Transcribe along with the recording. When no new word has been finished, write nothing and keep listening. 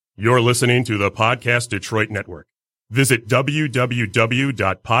You're listening to the Podcast Detroit Network. Visit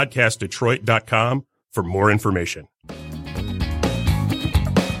www.podcastdetroit.com for more information.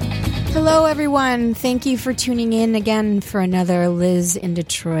 Hello, everyone. Thank you for tuning in again for another Liz in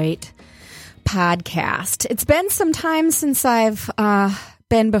Detroit podcast. It's been some time since I've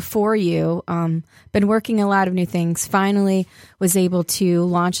been before you. Been working a lot of new things. Finally was able to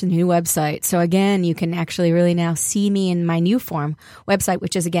launch a new website. So again, you can actually really now see me in my new form website,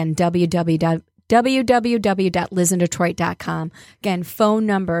 which is again www.lizindetroit.com. Again, phone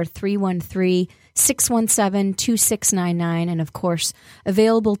number 313-617-2699. And of course,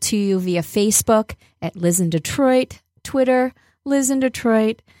 available to you via Facebook at Liz in Detroit, Twitter, Liz in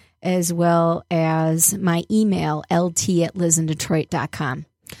Detroit, as well as my email, lt@lizindetroit.com.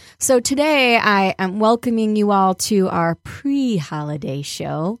 So today I am welcoming you all to our pre-holiday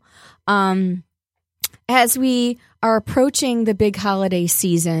show. As we are approaching the big holiday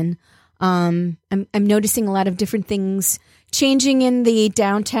season, I'm noticing a lot of different things changing in the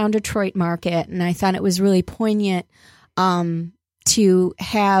downtown Detroit market, and I thought it was really poignant to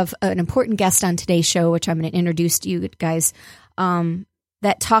have an important guest on today's show, which I'm going to introduce to you guys,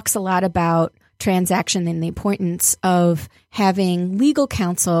 that talks a lot about transaction and the importance of having legal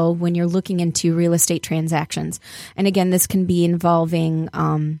counsel when you're looking into real estate transactions. And again, this can be involving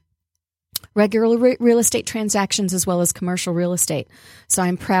regular real estate transactions as well as commercial real estate. So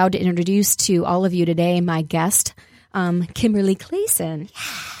I'm proud to introduce to all of you today my guest, Kimberly Clayson.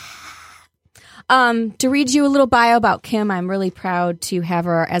 To read you a little bio about Kim, I'm really proud to have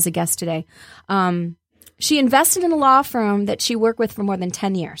her as a guest today. She invested in a law firm that she worked with for more than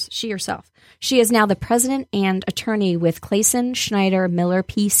 10 years, she herself. She is now the president and attorney with Clayson, Schneider, Miller,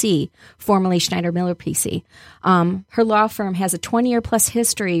 PC, formerly Schneider, Miller, PC. Her law firm has a 20-year plus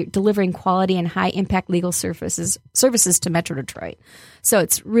history delivering quality and high-impact legal services to Metro Detroit. So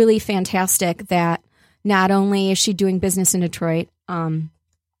it's really fantastic that not only is she doing business in Detroit,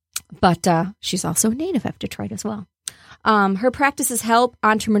 but she's also a native of Detroit as well. Her practices help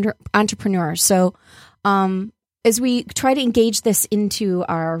entrepreneurs. So as we try to engage this into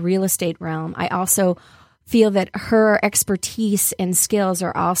our real estate realm, I also feel that her expertise and skills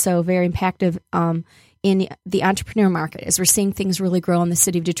are also very impactful in the entrepreneur market as we're seeing things really grow in the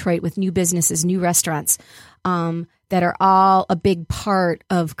city of Detroit with new businesses, new restaurants that are all a big part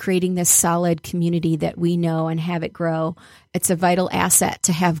of creating this solid community that we know and have it grow. It's a vital asset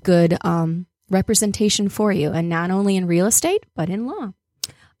to have good representation for you, and not only in real estate, but in law.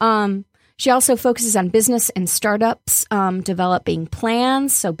 She also focuses on business and startups, developing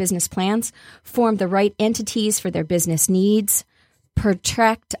plans, so business plans, form the right entities for their business needs,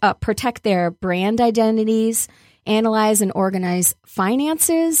 protect their brand identities, analyze and organize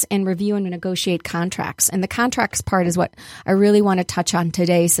finances, and review and negotiate contracts. And the contracts part is what I really want to touch on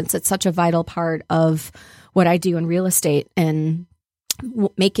today, since it's such a vital part of what I do in real estate and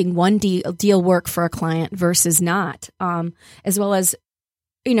making one deal work for a client versus not, as well as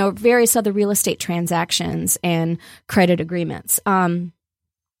various other real estate transactions and credit agreements. Her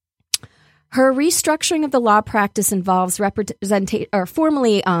restructuring of the law practice involves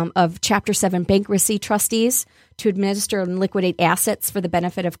formally of Chapter 7 bankruptcy trustees to administer and liquidate assets for the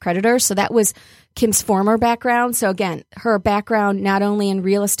benefit of creditors. So that was Kim's former background. So again, her background not only in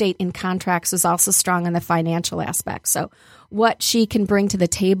real estate and contracts is also strong in the financial aspect. So what she can bring to the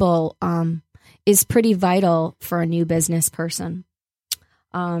table is pretty vital for a new business person.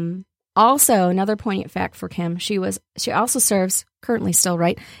 Also, another poignant fact for Kim, she also serves, currently still,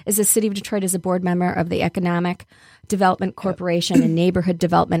 right, is the City of Detroit as a board member of the Economic Development Corporation and Neighborhood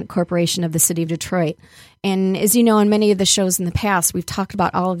Development Corporation of the City of Detroit. And as you know, in many of the shows in the past, we've talked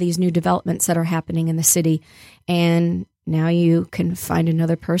about all of these new developments that are happening in the city. And now you can find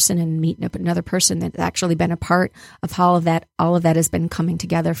another person and meet another person that's actually been a part of all of that has been coming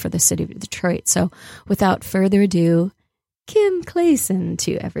together for the City of Detroit. So without further ado, Kim Clayson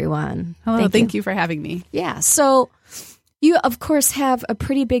to everyone. Hello, thank you for having me. Yeah, so you, of course, have a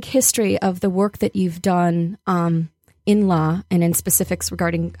pretty big history of the work that you've done in law and in specifics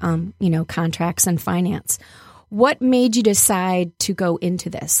regarding, contracts and finance. What made you decide to go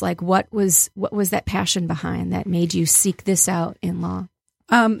into this? Like, what was that passion behind that made you seek this out in law?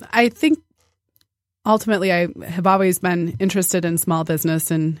 I think ultimately I have always been interested in small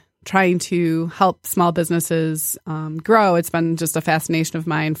business and trying to help small businesses grow. It's been just a fascination of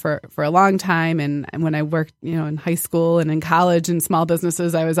mine for a long time. And when I worked, in high school and in college in small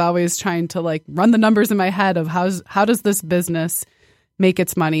businesses, I was always trying to run the numbers in my head of how does this business make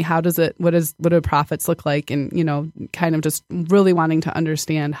its money? What do profits look like? And, kind of just really wanting to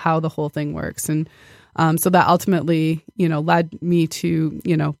understand how the whole thing works. And so that ultimately, led me to,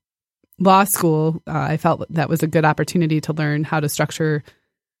 law school, I felt that was a good opportunity to learn how to structure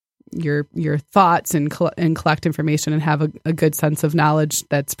your thoughts and collect information and have a good sense of knowledge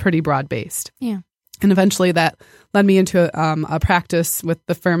that's pretty broad based. Yeah. And eventually that led me into a practice with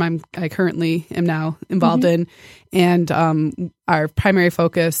the firm I currently am now involved in. And our primary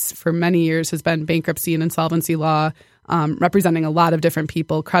focus for many years has been bankruptcy and insolvency law, representing a lot of different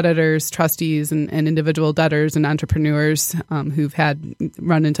people, creditors, trustees, and individual debtors and entrepreneurs who've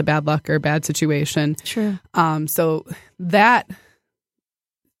run into bad luck or bad situation. Sure. So that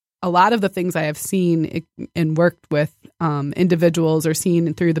a lot of the things I have seen and worked with individuals or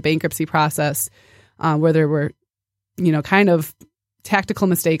seen through the bankruptcy process where there were, kind of tactical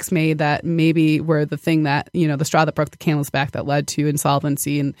mistakes made that maybe were the thing that, the straw that broke the camel's back that led to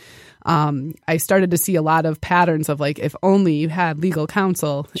insolvency. And I started to see a lot of patterns of like, if only you had legal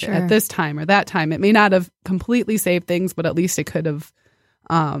counsel at this time or that time, it may not have completely saved things, but at least it could have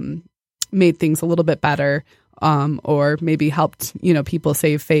made things a little bit better. Or maybe helped, people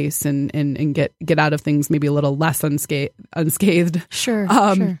save face and get out of things maybe a little less unscathed. Sure.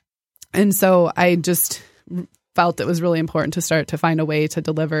 Sure. And so I just felt it was really important to start to find a way to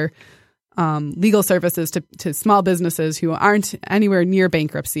deliver legal services to small businesses who aren't anywhere near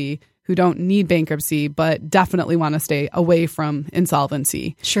bankruptcy, who don't need bankruptcy, but definitely want to stay away from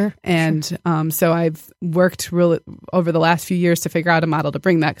insolvency. Sure. And so I've worked really over the last few years to figure out a model to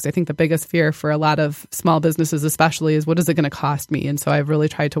bring that, because I think the biggest fear for a lot of small businesses especially is, what is it going to cost me? And so I've really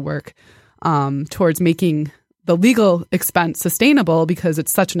tried to work towards making the legal expense sustainable, because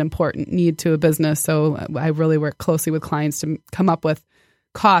it's such an important need to a business. So I really work closely with clients to come up with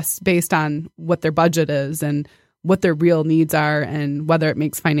costs based on what their budget is and what their real needs are and whether it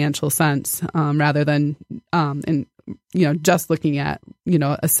makes financial sense, rather than just looking at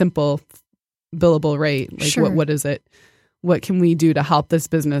a simple billable rate. Like, sure. what is it? What can we do to help this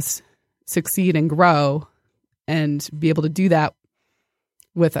business succeed and grow, and be able to do that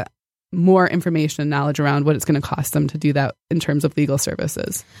with more information and knowledge around what it's going to cost them to do that in terms of legal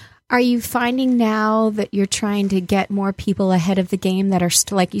services. Are you finding now that you're trying to get more people ahead of the game that are,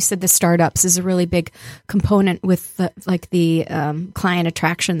 like you said, the startups is a really big component with the client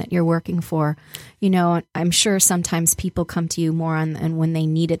attraction that you're working for? I'm sure sometimes people come to you more and when they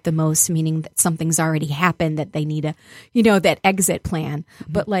need it the most, meaning that something's already happened, that they need that exit plan.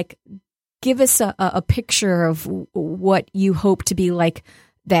 Mm-hmm. But give us a picture of what you hope to be like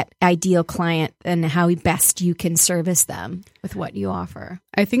that ideal client and how best you can service them with what you offer.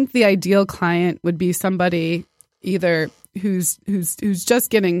 I think the ideal client would be somebody either who's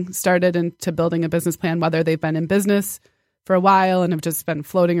just getting started into building a business plan, whether they've been in business for a while and have just been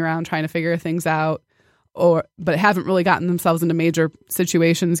floating around trying to figure things out, but haven't really gotten themselves into major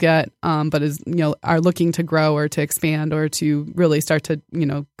situations yet, but are looking to grow or to expand or to really start to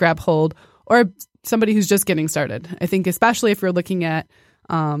grab hold, or somebody who's just getting started. I think especially if you're looking at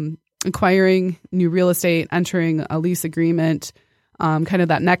acquiring new real estate, entering a lease agreement, kind of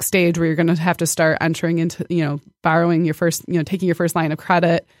that next stage where you're going to have to start entering into, borrowing your first, taking your first line of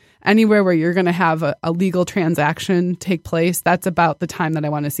credit, anywhere where you're going to have a legal transaction take place. That's about the time that I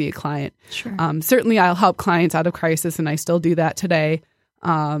want to see a client. Sure. Certainly I'll help clients out of crisis, and I still do that today.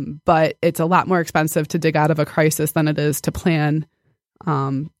 But it's a lot more expensive to dig out of a crisis than it is to plan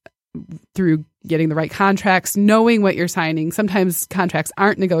through getting the right contracts, knowing what you're signing. Sometimes contracts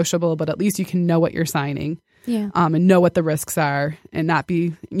aren't negotiable, but at least you can know what you're signing, and know what the risks are, and not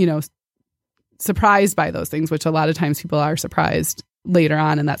be, surprised by those things, which a lot of times people are surprised later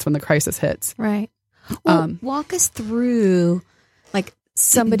on, and that's when the crisis hits. Right. Well, walk us through,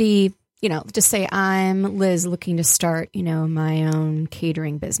 somebody, just say I'm Liz looking to start, my own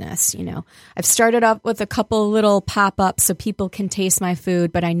catering business. I've started up with a couple little pop-ups so people can taste my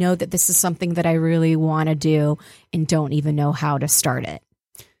food, but I know that this is something that I really want to do and don't even know how to start it.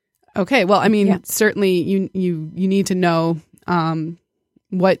 Okay. Well, certainly you need to know you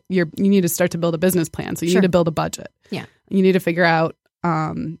need to start to build a business plan. So you need to build a budget. Yeah. You need to figure out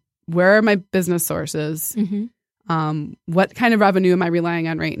where are my business sources? Mm-hmm. What kind of revenue am I relying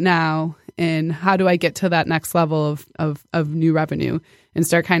on right now? And how do I get to that next level of new revenue, and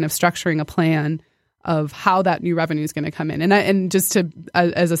start kind of structuring a plan of how that new revenue is going to come in. And just to,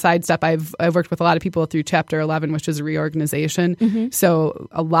 as a sidestep, I've worked with a lot of people through Chapter 11, which is a reorganization. Mm-hmm. So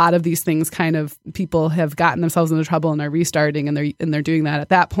a lot of these things people have gotten themselves into trouble and are restarting, and they're doing that at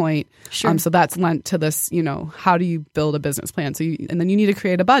that point. Sure. So that's lent to this, how do you build a business plan? So and then you need to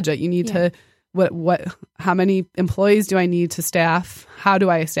create a budget. You need to, how many employees do I need to staff? How do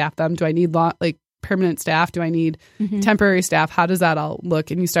I staff them? Do I need permanent staff? Do I need temporary staff? How does that all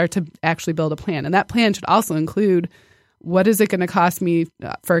look? And you start to actually build a plan. And that plan should also include what is it going to cost me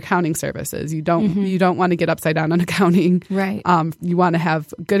for accounting services? You don't want to get upside down on accounting. Right. You want to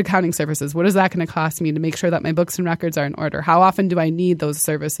have good accounting services. What is that going to cost me to make sure that my books and records are in order? How often do I need those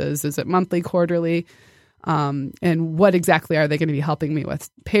services? Is it monthly, quarterly? And what exactly are they going to be helping me with?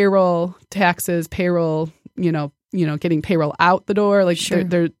 Payroll, taxes, payroll, getting payroll out the door. Like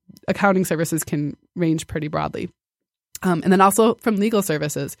their accounting services can range pretty broadly. And then also from legal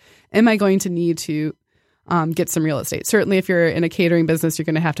services, am I going to need to get some real estate? Certainly if you're in a catering business, you're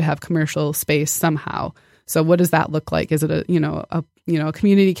going to have commercial space somehow. So what does that look like? Is it a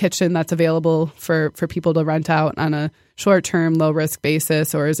community kitchen that's available for people to rent out on a short-term, low-risk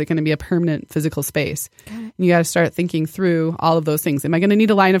basis, or is it going to be a permanent physical space? You got to start thinking through all of those things. Am I going to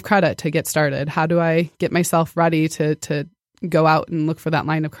need a line of credit to get started? How do I get myself ready to go out and look for that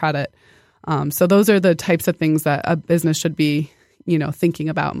line of credit? So those are the types of things that a business should be, thinking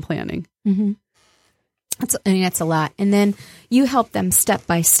about and planning. Mm-hmm. That's a lot. And then you help them step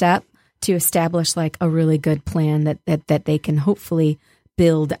by step to establish like a really good plan that they can hopefully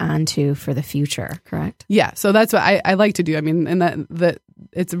build onto for the future, correct? Yeah. So that's what I like to do. I mean, and that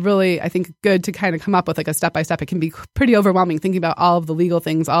it's really, I think, good to kind of come up with like a step by step. It can be pretty overwhelming thinking about all of the legal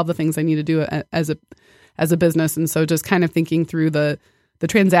things, all of the things I need to do as a business. And so just kind of thinking through the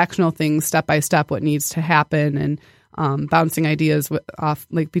transactional things step by step, what needs to happen, and bouncing ideas off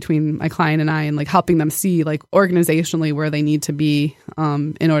like between my client and I, and like helping them see like organizationally where they need to be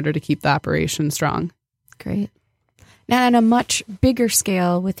in order to keep the operation strong. Great. Now, on a much bigger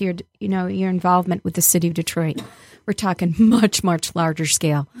scale, with your involvement with the city of Detroit, we're talking much, much larger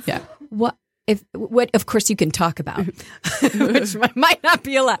scale. Yeah. What of course you can talk about, which might not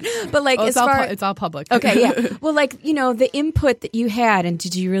be a lot, but like it's all public. Okay. Yeah. Well, like, the input that you had, and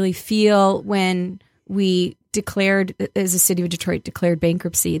did you really feel when we declared, as a city of Detroit, declared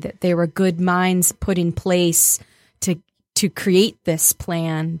bankruptcy, that there were good minds put in place to create this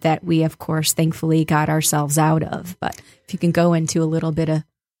plan that we, of course, thankfully got ourselves out of? But if you can go into a little bit of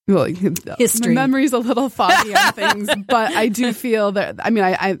history. My memory's a little foggy on things, but I do feel that, I mean,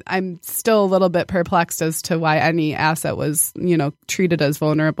 I'm still a little bit perplexed as to why any asset was, treated as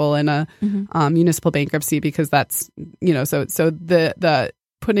vulnerable in a municipal bankruptcy, because that's, so the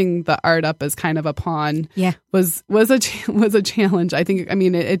putting the art up as kind of a pawn was a challenge. I think,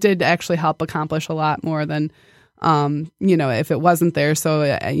 it did actually help accomplish a lot more than, if it wasn't there. So,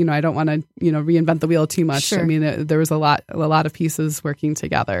 I don't want to, reinvent the wheel too much. Sure. There was a lot of pieces working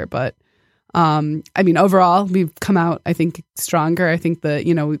together, but, overall we've come out, I think, stronger. I think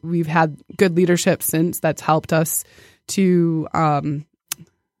that, we've had good leadership since that's helped us to,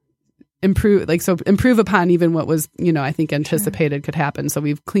 improve upon even what was, I think anticipated could happen. So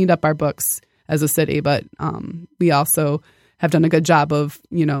we've cleaned up our books as a city, but, we also have done a good job of,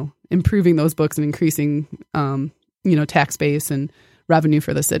 improving those books and increasing, tax base and revenue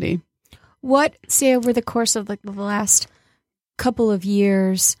for the city. What, say, over the course of the last couple of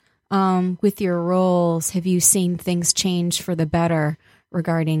years, with your roles, have you seen things change for the better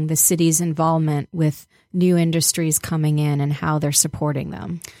regarding the city's involvement with new industries coming in and how they're supporting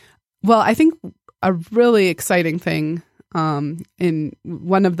them? Well, I think a really exciting thing in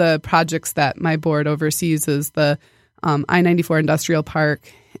one of the projects that my board oversees is the I-94 Industrial Park.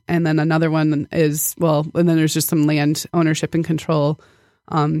 And then another one is, and then there's just some land ownership and control,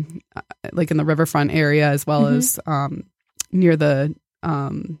 like in the riverfront area, as well as near the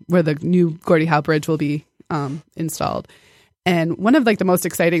where the new Gordie Howe Bridge will be installed. And one of the most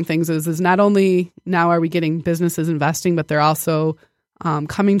exciting things is not only now are we getting businesses investing, but they're also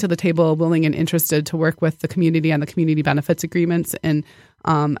coming to the table willing and interested to work with the community on the community benefits agreements, and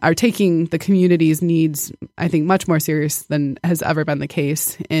are taking the community's needs, I think, much more serious than has ever been the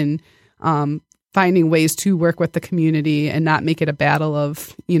case in finding ways to work with the community and not make it a battle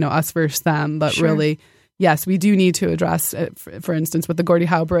of, us versus them, but really, yes, we do need to address, for instance, with the Gordie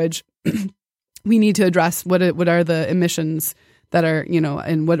Howe Bridge, we need to address what are the emissions that are,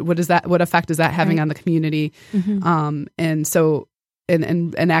 and what effect is that having on the community. And so,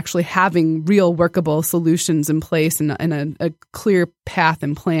 and actually having real workable solutions in place and a clear path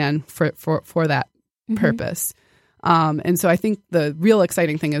and plan for that purpose. And so I think the real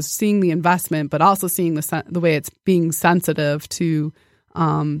exciting thing is seeing the investment, but also seeing the way it's being sensitive to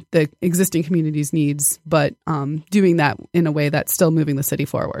the existing community's needs, but doing that in a way that's still moving the city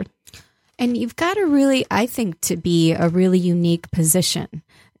forward. And you've got I think, to be a really unique position.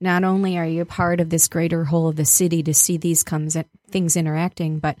 Not only are you a part of this greater whole of the city to see these things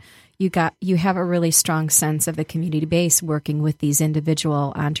interacting, but you have a really strong sense of the community base working with these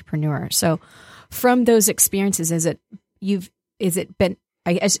individual entrepreneurs. So from those experiences, has it been,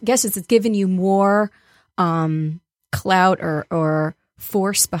 I guess it's given you more clout or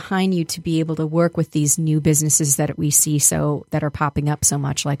force behind you to be able to work with these new businesses that we see that are popping up so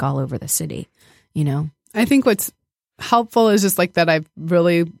much, like all over the city, you know? I think what's helpful is just like that I've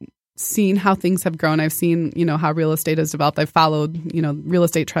really seen how things have grown. I've seen, you know, how real estate has developed. I've followed, you know, real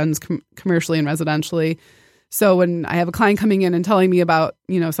estate trends commercially and residentially. So when I have a client coming in and telling me about,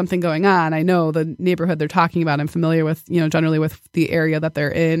 you know, something going on, I know the neighborhood they're talking about. I'm familiar with, you know, generally with the area that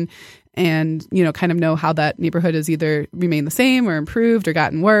they're in, and, you know, kind of know how that neighborhood has either remained the same or improved or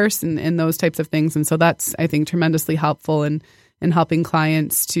gotten worse, and those types of things. And so that's, I think, tremendously helpful in helping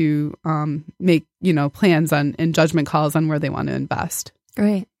clients to make, you know, plans on and judgment calls on where they want to invest.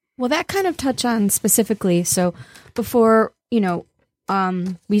 Great. Well, that kind of touch on specifically. So before, you know,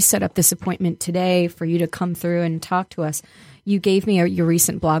 we set up this appointment today for you to come through and talk to us, you gave me your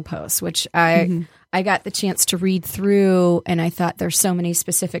recent blog post, which I got the chance to read through, and I thought there's so many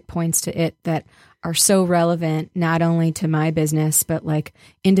specific points to it that are so relevant, not only to my business, but like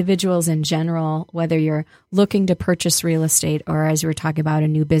individuals in general, whether you're looking to purchase real estate or, as we were talking about, a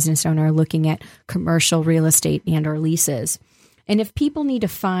new business owner looking at commercial real estate and or leases. And if people need to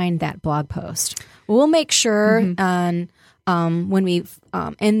find that blog post, we'll make sure on when we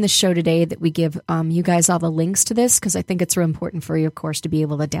end the show today that we give you guys all the links to this, because I think it's real important for you, of course, to be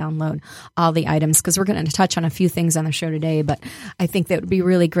able to download all the items, because we're going to touch on a few things on the show today. But I think that would be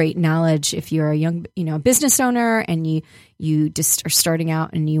really great knowledge if you're a young, you know, business owner and you just are starting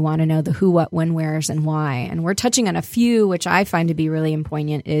out and you want to know the who, what, when, where's, and why. And we're touching on a few, which I find to be really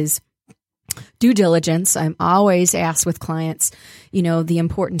poignant, is due diligence. I'm always asked with clients, you know, the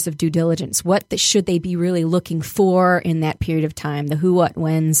importance of due diligence. What should they be really looking for in that period of time? The who, what,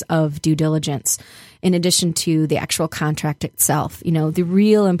 whens of due diligence, in addition to the actual contract itself. You know, the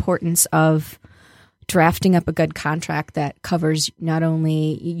real importance of drafting up a good contract that covers not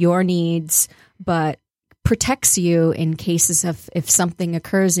only your needs, but protects you in cases of if something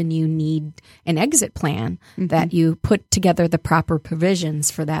occurs and you need an exit plan, that you put together the proper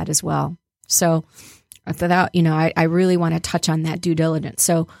provisions for that as well. So without, you know, I really want to touch on that due diligence.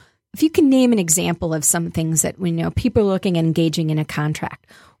 So if you can name an example of some things that we know people are looking at engaging in a contract,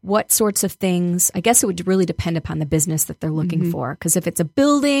 what sorts of things? I guess it would really depend upon the business that they're looking for. Because if it's a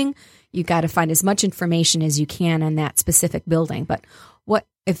building, you got to find as much information as you can on that specific building. But what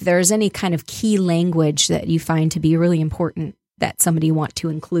if there's any kind of key language that you find to be really important that somebody want to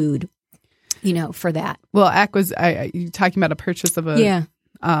include, you know, for that? Well, you're talking about a purchase of a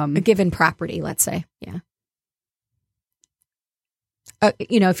a given property, let's say. Yeah.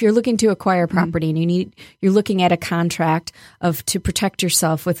 You know, if you're looking to acquire property and you're looking at a contract to protect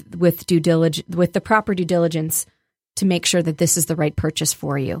yourself with due diligence, with the proper due diligence to make sure that this is the right purchase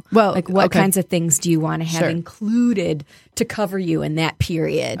for you. Well, like what kinds of things do you want to have included to cover you in that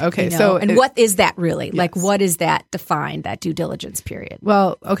period? Okay. You know? So, and what is that really? Yes. Like, what is that defined, that due diligence period?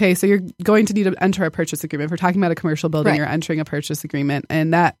 Well, okay. So you're going to need to enter a purchase agreement. If we're talking about a commercial building, you're entering a purchase agreement,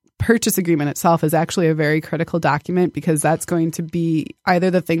 and that purchase agreement itself is actually a very critical document, because that's going to be either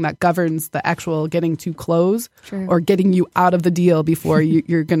the thing that governs the actual getting to close or getting you out of the deal before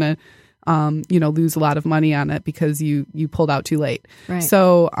you're going to lose a lot of money on it because you pulled out too late. Right.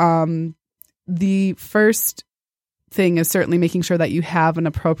 So the first thing is certainly making sure that you have an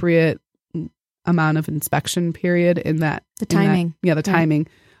appropriate amount of inspection period in that. The timing. The timing.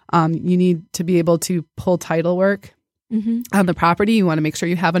 You need to be able to pull title work on the property. You want to make sure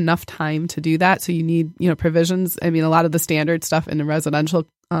you have enough time to do that. So you need, provisions. I mean, a lot of the standard stuff in a residential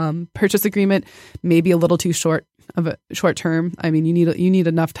purchase agreement may be a little too short term. I mean, you need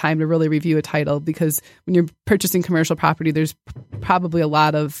enough time to really review a title, because when you're purchasing commercial property, there's probably a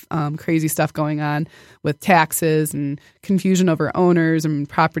lot of crazy stuff going on with taxes and confusion over owners and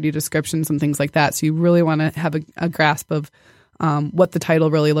property descriptions and things like that. So you really want to have a grasp of what the title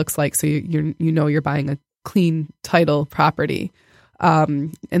really looks like, so you're buying a clean title property.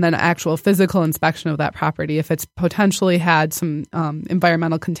 And then actual physical inspection of that property. If it's potentially had some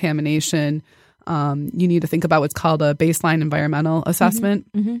environmental contamination, you need to think about what's called a baseline environmental assessment.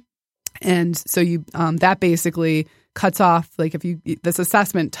 And so that basically cuts off, like, this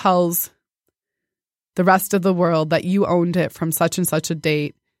assessment tells the rest of the world that you owned it from such and such a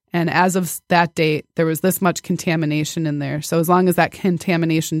date. And as of that date, there was this much contamination in there. So as long as that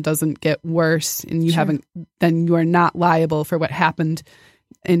contamination doesn't get worse and you haven't, then you are not liable for what happened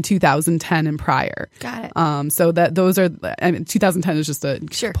in 2010 and prior. Got it. So that those are, 2010 is just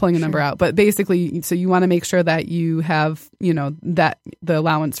pulling a number out. But basically, so you want to make sure that you have, that the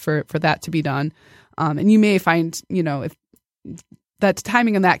allowance for that to be done. And you may find, if that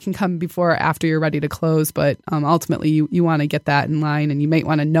timing on that can come before or after you're ready to close, but ultimately you want to get that in line, and you might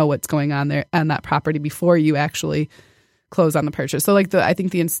want to know what's going on there on that property before you actually close on the purchase. So like I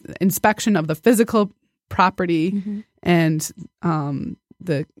think the inspection of the physical property and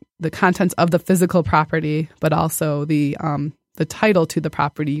the contents of the physical property, but also the title to the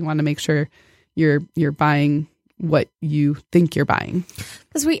property. You want to make sure you're buying what you think you're buying.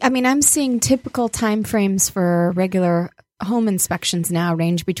 Because I'm seeing typical timeframes for regular home inspections now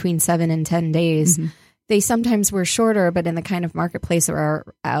range between 7 and 10 days. They sometimes were shorter, but in the kind of marketplace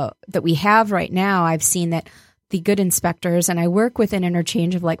that we have right now, I've seen that the good inspectors, and I work with an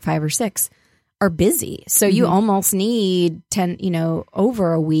interchange of like 5 or 6, are busy. So you almost need 10,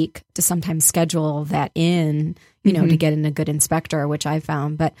 over a week to sometimes schedule that in, to get in a good inspector, which I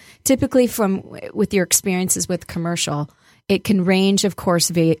found. But typically with your experiences with commercial, it can range, of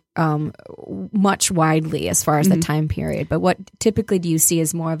course, much widely as far as the time period. But what typically do you see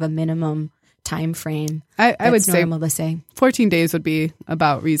as more of a minimum time frame? I would say normal to say 14 days would be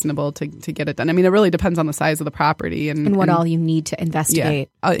about reasonable to get it done. I mean, it really depends on the size of the property and what all you need to investigate.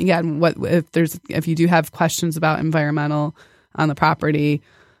 And what if you do have questions about environmental on the property.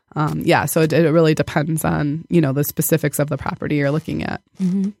 So it really depends on the specifics of the property you're looking at.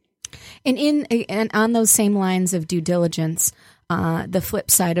 And on those same lines of due diligence, the flip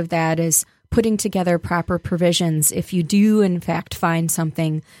side of that is putting together proper provisions. If you do in fact find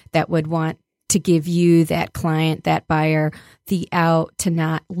something that would want to give you, that client, that buyer, the out to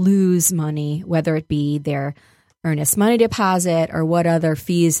not lose money, whether it be their earnest money deposit or what other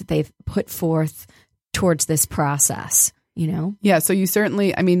fees that they've put forth towards this process. Yeah, so you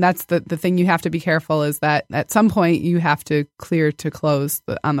certainly, that's the thing you have to be careful is that at some point you have to clear to close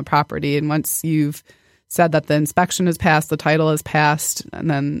on the property. And once you've said that the inspection is passed, the title is passed, and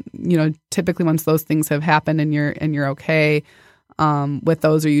then, typically once those things have happened and you're okay with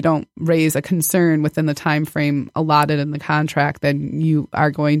those, or you don't raise a concern within the time frame allotted in the contract, then you are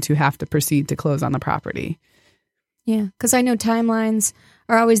going to have to proceed to close on the property. Yeah, because I know timelines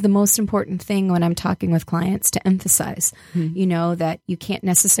are always the most important thing when I'm talking with clients to emphasize, that you can't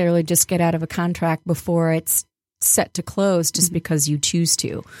necessarily just get out of a contract before it's set to close just because you choose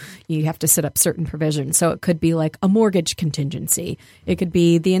to. You have to set up certain provisions. So it could be like a mortgage contingency. It could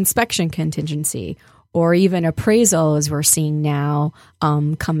be the inspection contingency, or even appraisal, as we're seeing now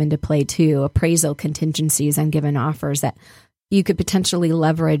come into play too. Appraisal contingencies on given offers that you could potentially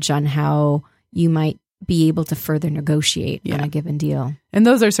leverage on how you might be able to further negotiate on a given deal. And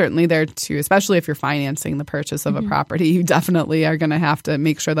those are certainly there too, especially if you're financing the purchase of a property. You definitely are going to have to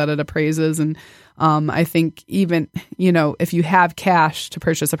make sure that it appraises. And I think even, if you have cash to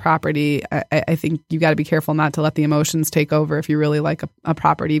purchase a property, I think you got to be careful not to let the emotions take over. If you really like a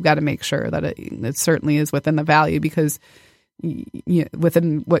property, you've got to make sure that it certainly is within the value, because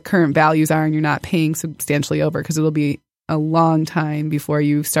within what current values are, and you're not paying substantially over, because it'll be a long time before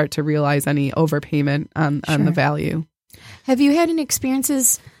you start to realize any overpayment on the value. Have you had any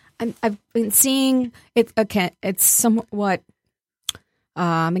experiences? I've been seeing it. Okay, it's somewhat,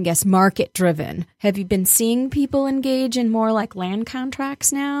 I guess, market driven. Have you been seeing people engage in more like land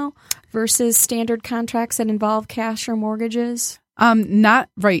contracts now versus standard contracts that involve cash or mortgages? Not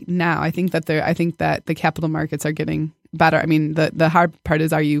right now. I think that the capital markets are getting better. I mean, the hard part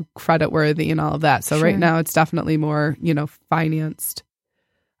is, are you credit worthy and all of that? So Right now it's definitely more, financed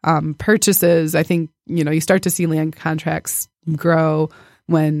purchases. I think, you start to see land contracts grow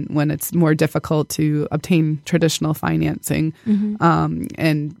when it's more difficult to obtain traditional financing.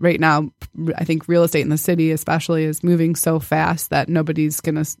 And right now, I think real estate in the city especially is moving so fast that nobody's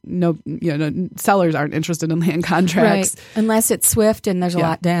going to, sellers aren't interested in land contracts. Right. Unless it's swift and there's a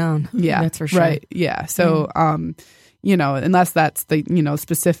lot down. Yeah. That's for sure. Right. Yeah. So, unless that's the,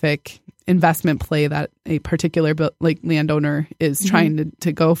 specific investment play that a particular landowner is trying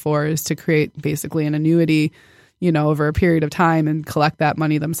to go for, is to create basically an annuity, over a period of time and collect that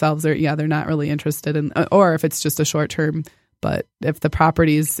money themselves. They're not really interested in, or if it's just a short term. But if the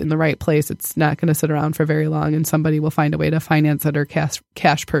property is in the right place, it's not going to sit around for very long, and somebody will find a way to finance it or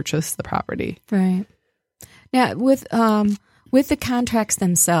cash purchase the property. Right. Now, with the contracts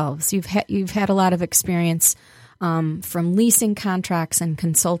themselves, you've had a lot of experience from leasing contracts and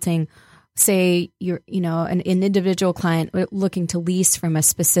consulting. Say you're, an individual client looking to lease from a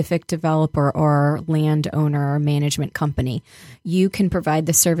specific developer or landowner or management company. You can provide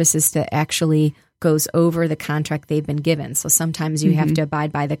the services to actually goes over the contract they've been given. So sometimes you have to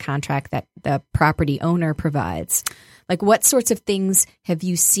abide by the contract that the property owner provides. Like, what sorts of things have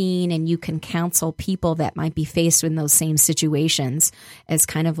you seen and you can counsel people that might be faced in those same situations as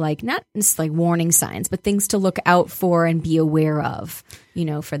kind of like, not just like warning signs, but things to look out for and be aware of,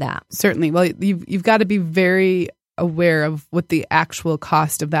 for that? Certainly. Well, you've got to be very aware of what the actual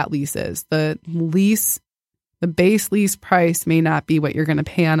cost of that lease is. The base lease price may not be what you're going to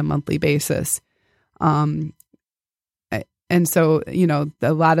pay on a monthly basis. And so,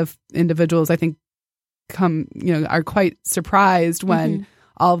 a lot of individuals, I think, are quite surprised when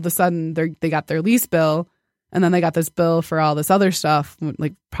all of a sudden they got their lease bill, and then they got this bill for all this other stuff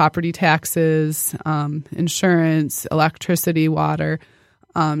like property taxes, insurance, electricity, water.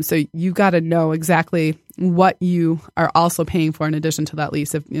 So you got to know exactly what you are also paying for in addition to that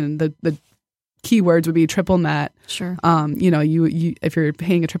lease. If the keywords would be triple net. Sure. You if you're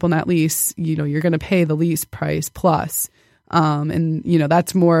paying a triple net lease, you're going to pay the lease price plus. And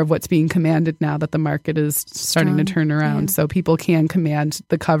that's more of what's being commanded now that the market is starting to turn around. Yeah. So people can command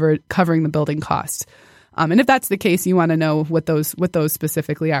the covering the building costs. And if that's the case, you want to know what those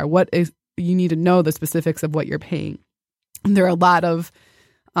specifically are. You need to know the specifics of what you're paying. And there are a lot of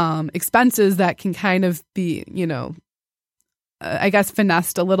expenses that can kind of be, I guess,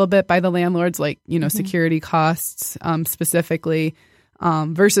 finessed a little bit by the landlords, like, security costs specifically.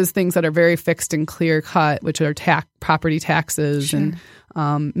 Versus things that are very fixed and clear cut, which are property taxes and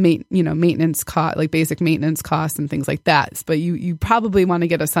maintenance cost, like basic maintenance costs and things like that. But you probably want to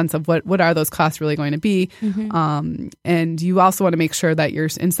get a sense of what are those costs really going to be, and you also want to make sure that you're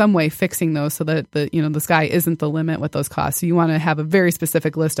in some way fixing those so that the sky isn't the limit with those costs. So you want to have a very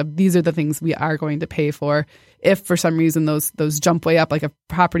specific list of these are the things we are going to pay for. If for some reason those jump way up, like if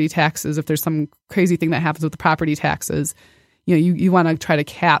property taxes, if there's some crazy thing that happens with the property taxes. You want to try to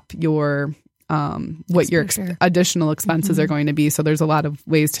cap your what your additional expenses are going to be. So there's a lot of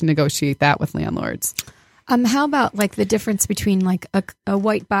ways to negotiate that with landlords. How about like the difference between like a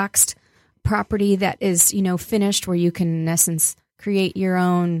white boxed property that is, finished, where you can in essence create your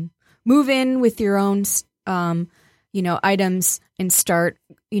own move in with your own, items and start,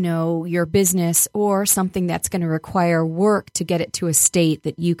 your business, or something that's going to require work to get it to a state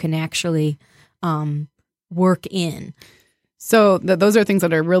that you can actually work in? So those are things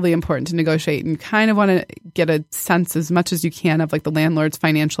that are really important to negotiate, and kind of want to get a sense as much as you can of like the landlord's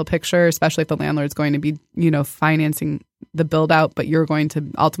financial picture, especially if the landlord's going to be, financing the build out, but you're going to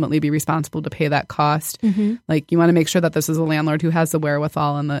ultimately be responsible to pay that cost. Like, you want to make sure that this is a landlord who has the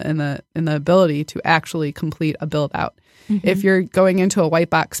wherewithal and the ability to actually complete a build out. If you're going into a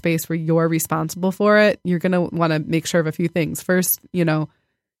white box space where you're responsible for it, you're going to want to make sure of a few things. First,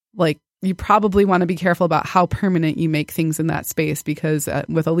 you probably want to be careful about how permanent you make things in that space, because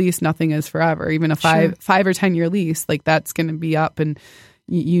with a lease, nothing is forever. Even a 5 or 10 year lease, like that's going to be up, and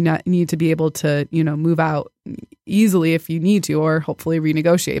you need to be able to, move out easily if you need to, or hopefully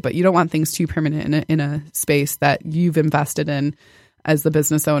renegotiate. But you don't want things too permanent in a space that you've invested in as the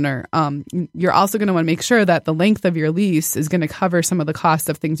business owner. You're also going to want to make sure that the length of your lease is going to cover some of the costs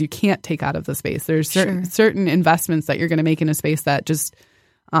of things you can't take out of the space. There's certain investments that you're going to make in a space that just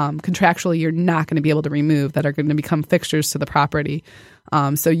contractually you're not going to be able to remove, that are going to become fixtures to the property.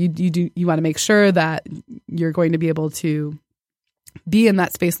 So you want to make sure that you're going to be able to be in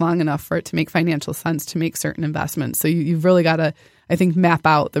that space long enough for it to make financial sense to make certain investments. So you've really got to, I think, map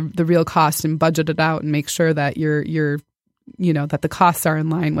out the real cost and budget it out and make sure that you're that the costs are in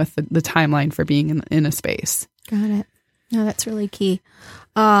line with the timeline for being in a space. Got it. No, that's really key.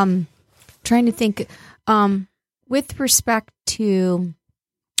 Trying to think with respect to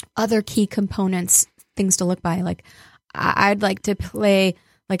other key components, things to look by. Like, I'd like to play,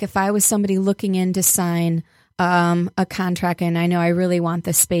 like if I was somebody looking in to sign a contract and I know I really want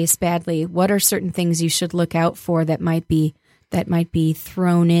the space badly, what are certain things you should look out for that might be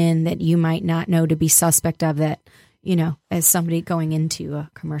thrown in that you might not know to be suspect of, that, as somebody going into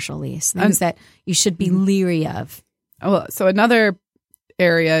a commercial lease, things that you should be leery of? Oh, so another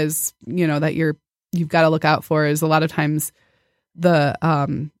area is, that you've got to look out for is a lot of times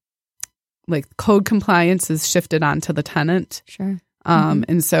the code compliance is shifted onto the tenant. Sure.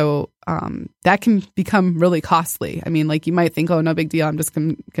 And so that can become really costly. I mean, like, you might think, oh, no big deal, I'm just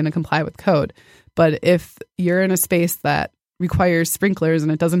going to comply with code. But if you're in a space that requires sprinklers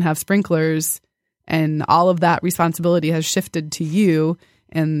and it doesn't have sprinklers, and all of that responsibility has shifted to you,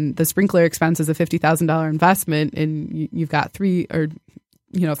 and the sprinkler expense is a $50,000 investment, and you've got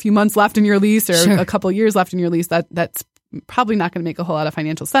a few months left in your lease, or a couple of years left in your lease, that's probably not going to make a whole lot of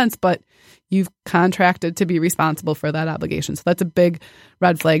financial sense, but you've contracted to be responsible for that obligation. So that's a big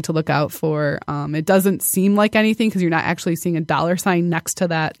red flag to look out for. It doesn't seem like anything because you're not actually seeing a dollar sign next to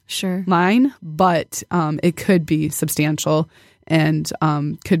that line, but it could be substantial and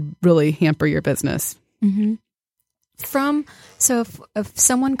could really hamper your business. Mm-hmm. So if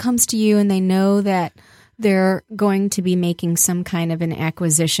someone comes to you and they know that they're going to be making some kind of an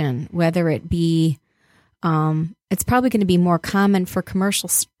acquisition, whether it be, it's probably going to be more common for commercial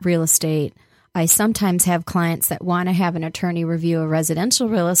real estate. I sometimes have clients that want to have an attorney review a residential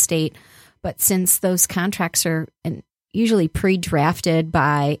real estate, but since those contracts are usually pre-drafted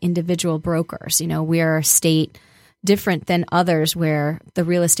by individual brokers, we're a state different than others where the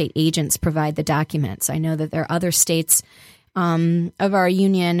real estate agents provide the documents. I know that there are other states of our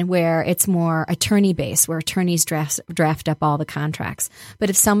union where it's more attorney-based, where attorneys draft up all the contracts. But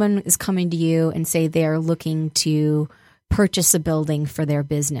if someone is coming to you and say they're looking to purchase a building for their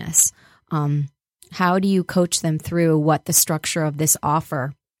business, how do you coach them through what the structure of this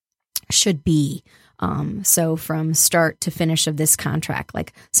offer should be? So from start to finish of this contract,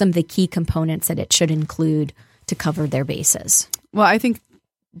 like some of the key components that it should include to cover their bases. Well, I think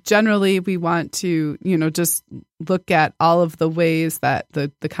generally we want to, just look at all of the ways that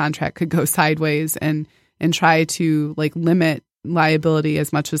the contract could go sideways and try to limit liability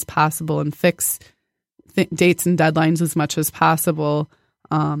as much as possible and fix dates and deadlines as much as possible.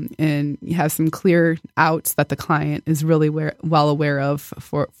 And you have some clear outs that the client is really well aware of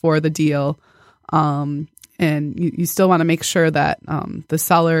for the deal. And you still want to make sure that the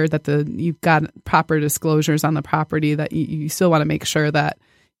seller, that you've got proper disclosures on the property, that you still want to make sure that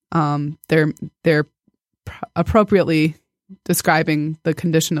they're appropriately describing the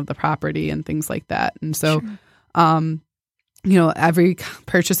condition of the property and things like that. And so, every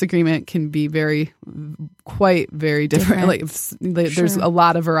purchase agreement can be quite very different. There's a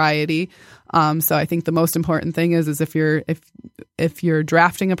lot of variety. So I think the most important thing is if you're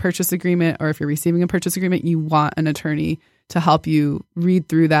drafting a purchase agreement or if you're receiving a purchase agreement, you want an attorney to help you read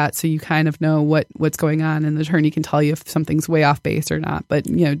through that so you kind of know what's going on, and the attorney can tell you if something's way off base or not. But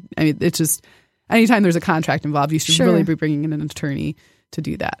it's just anytime there's a contract involved, you should really be bringing in an attorney to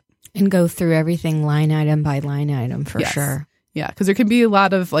do that and go through everything line item by line item for sure. Yeah, because there can be a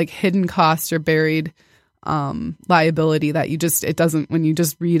lot of hidden costs or buried liability that when you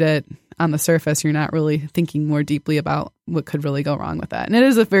just read it on the surface, you're not really thinking more deeply about what could really go wrong with that. And it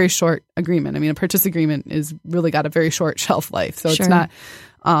is a very short agreement. A purchase agreement is really got a very short shelf life. So it's not,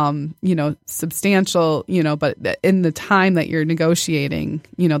 substantial, but in the time that you're negotiating,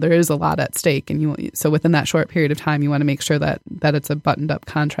 there is a lot at stake. And so within that short period of time, you want to make sure that it's a buttoned up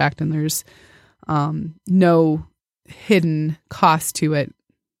contract and there's no hidden cost to it.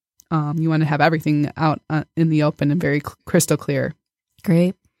 You want to have everything out in the open and very crystal clear.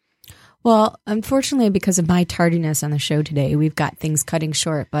 Great. Well, unfortunately, because of my tardiness on the show today, we've got things cutting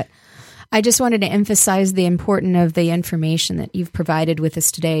short, but I just wanted to emphasize the importance of the information that you've provided with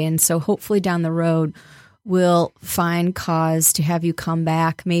us today. And so hopefully down the road, we'll find cause to have you come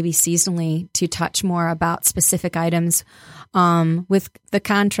back, maybe seasonally, to touch more about specific items with the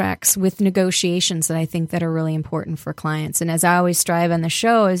contracts, with negotiations that I think that are really important for clients. And as I always strive on the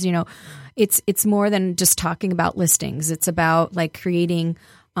show is, it's more than just talking about listings. It's about creating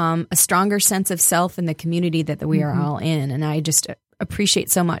a stronger sense of self in the community that we are all in. And I just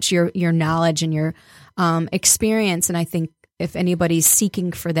appreciate so much your knowledge and your experience. And I think if anybody's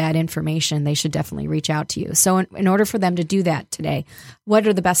seeking for that information, they should definitely reach out to you. So in order for them to do that today, what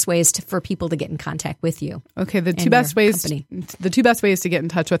are the best ways for people to get in contact with you? Okay, the two best ways to get in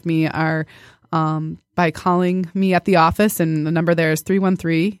touch with me are by calling me at the office, and the number there is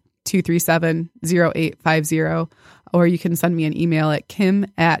 313-237-0850. Or you can send me an email at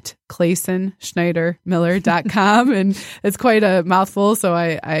kim@claysonschneidermiller.com. And it's quite a mouthful, so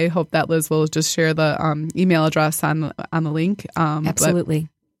I hope that Liz will just share the email address on the link. Absolutely.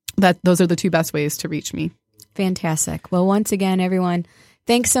 Those are the two best ways to reach me. Fantastic. Well, once again, everyone,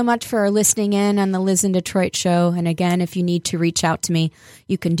 thanks so much for listening in on the Liz in Detroit show. And again, if you need to reach out to me,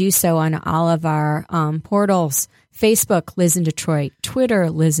 you can do so on all of our portals: Facebook, Liz in Detroit; Twitter,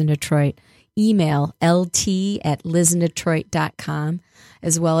 Liz in Detroit; email lt@lizindetroit.com,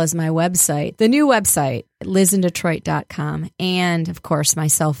 as well as my website, the new website, lizindetroit.com. And of course, my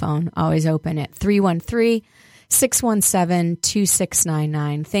cell phone, always open at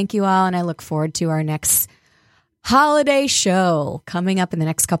 313-617-2699. Thank you all. And I look forward to our next holiday show coming up in the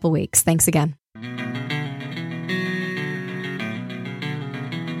next couple weeks. Thanks again.